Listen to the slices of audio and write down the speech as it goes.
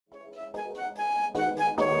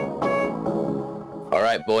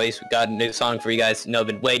Alright boys, we got a new song for you guys. No, I've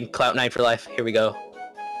been waiting. Clout9 for life. Here we go.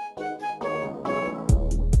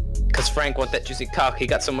 Cause Frank wants that juicy cock. He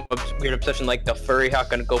got some weird obsession like the furry hawk.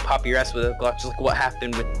 Gonna go pop your ass with a Glock. Just like what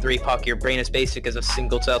happened with 3-Pac. Your brain is basic as a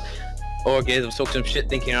single cell organism. Soak some shit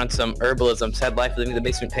thinking on some herbalism. Sad life living in the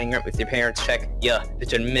basement paying rent with your parents' check. Yeah,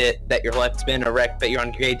 bitch, admit that your life's been a wreck. Bet you're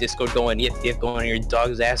on gray Discord going yip going on your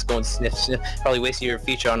dog's ass going sniff. Probably wasting your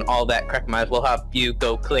future on all that crack. Might as well hop you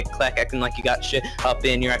go click clack acting like you got shit up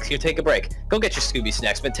in your ex. Here, take a break. Go get your Scooby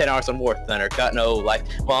snacks. Spent 10 hours on War Thunder. Got no life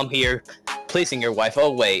while I'm here placing your wife.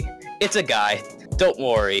 Oh wait, it's a guy. Don't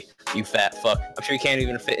worry, you fat fuck. I'm sure you can't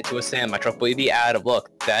even fit into a semi truck, but you'd be out of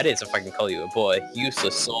luck. That is if I can call you a boy.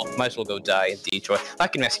 Useless soul. Might as well go die in Detroit.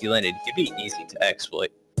 Lacking masculinity could be easy to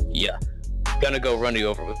exploit. Yeah. Gonna go run you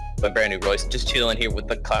over with my brand new Royce. Just chilling here with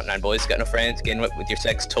the Clout9 boys. Got no friends. Getting wet with your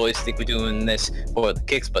sex toys. Think we're doing this for the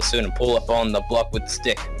kicks, but soon pull up on the block with the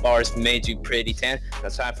stick. Bars made you pretty tan. Now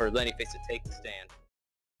it's time for Lenny Face to take the stand.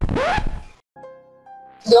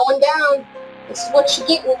 Going down. This is what you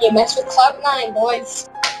get when you mess with Clout9, boys.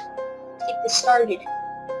 Get this started.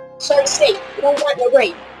 Sorry to say, you don't want no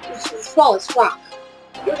rape. This is the smallest rock.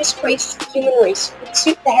 You're a disgrace to the human race, with a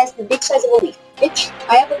suit that has the big size of a leaf. Bitch,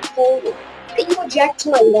 I have a goal. Get you a jack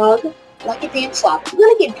to my log like a damn slob.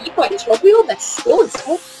 You're gonna get beat by this mobile that's still in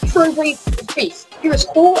school for a rape face. You're as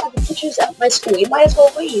cool as the pictures at my school. You might as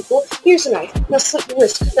well be equal. Here's a knife. Now slit your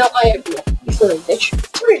wrist. Now I have you. You furry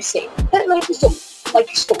bitch. Sorry to say, that knife is dope. Like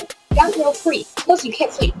your skull. Got no free. Plus you can't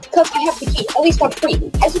flee. Because I have the key. At least I'm free.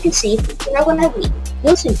 As you can see, you're not gonna have me.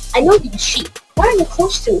 Listen, I know you're a sheep. Why are you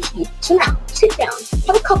close to me? So now, sit down.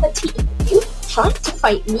 Have a cup of tea. You trying to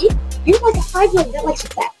fight me? You're like a 5-year-old that likes a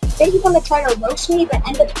fat. Then you're gonna try to roast me, but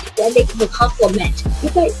end up making a compliment.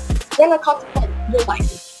 You're gonna compliment your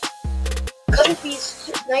life. Because of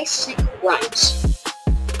these nice secret rhymes.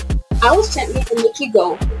 I was sent me to make you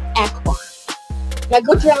go, Akbar. Now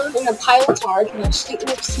go drown in a pile of tar and I'll sleep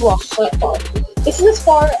next to a hot bar. This is as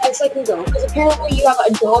far as I can go, because apparently you have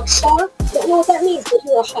a dog star. Don't know what that means, but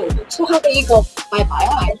you're a hoe. So how about you go, bye-bye,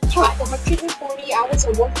 I'd try 140 hours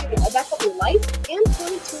of working in the back of your life?